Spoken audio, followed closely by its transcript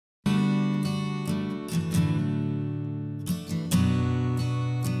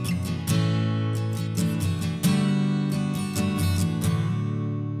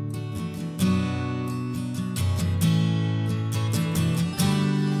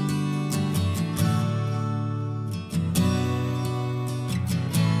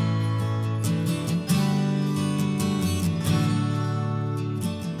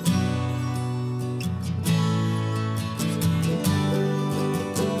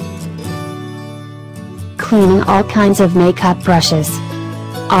cleaning all kinds of makeup brushes.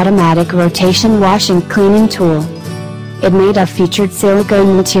 Automatic rotation washing cleaning tool. It made of featured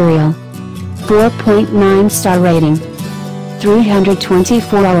silicone material. 4.9 star rating.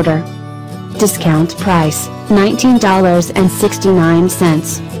 324 order. Discount price,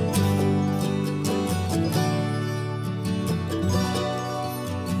 $19.69.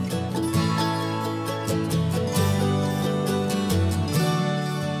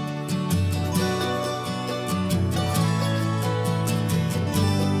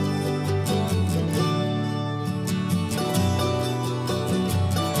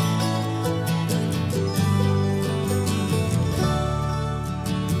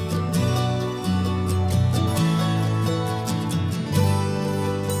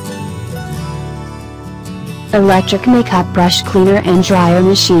 Electric makeup brush cleaner and dryer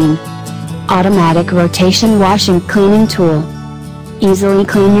machine. Automatic rotation washing cleaning tool. Easily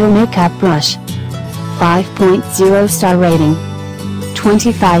clean your makeup brush. 5.0 star rating.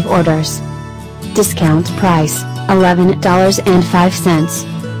 25 orders. Discount price,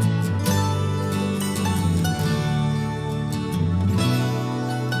 $11.05.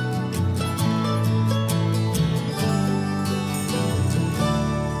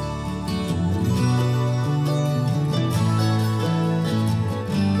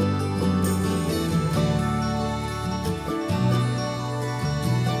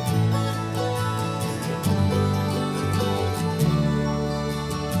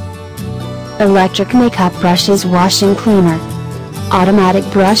 Electric makeup brushes washing cleaner. Automatic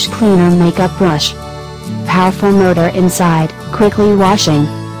brush cleaner makeup brush. Powerful motor inside, quickly washing.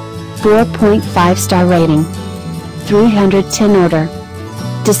 4.5 star rating. 310 order.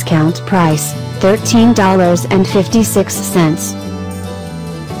 Discount price, $13.56.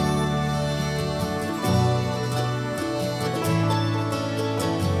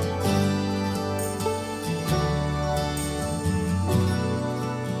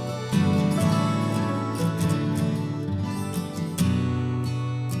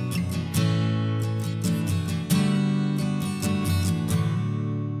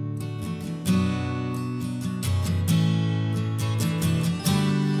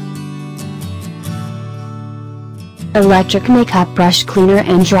 Electric makeup brush cleaner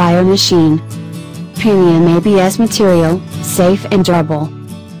and dryer machine. Premium ABS material, safe and durable.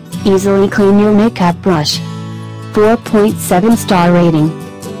 Easily clean your makeup brush. 4.7 star rating.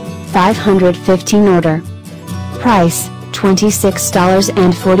 515 order. Price,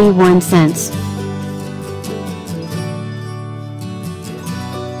 $26.41.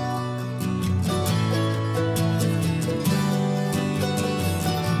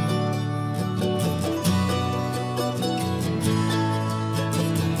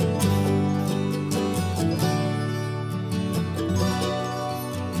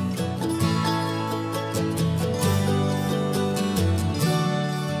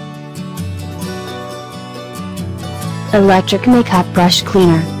 Electric makeup brush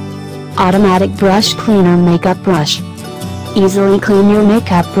cleaner. Automatic brush cleaner makeup brush. Easily clean your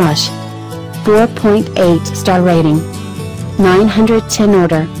makeup brush. 4.8 star rating. 910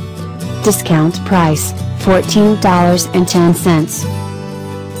 order. Discount price, $14.10.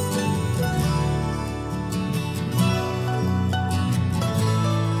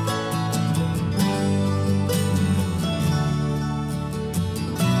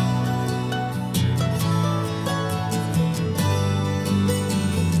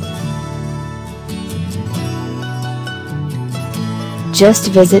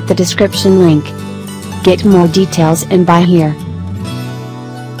 Just visit the description link. Get more details and buy here.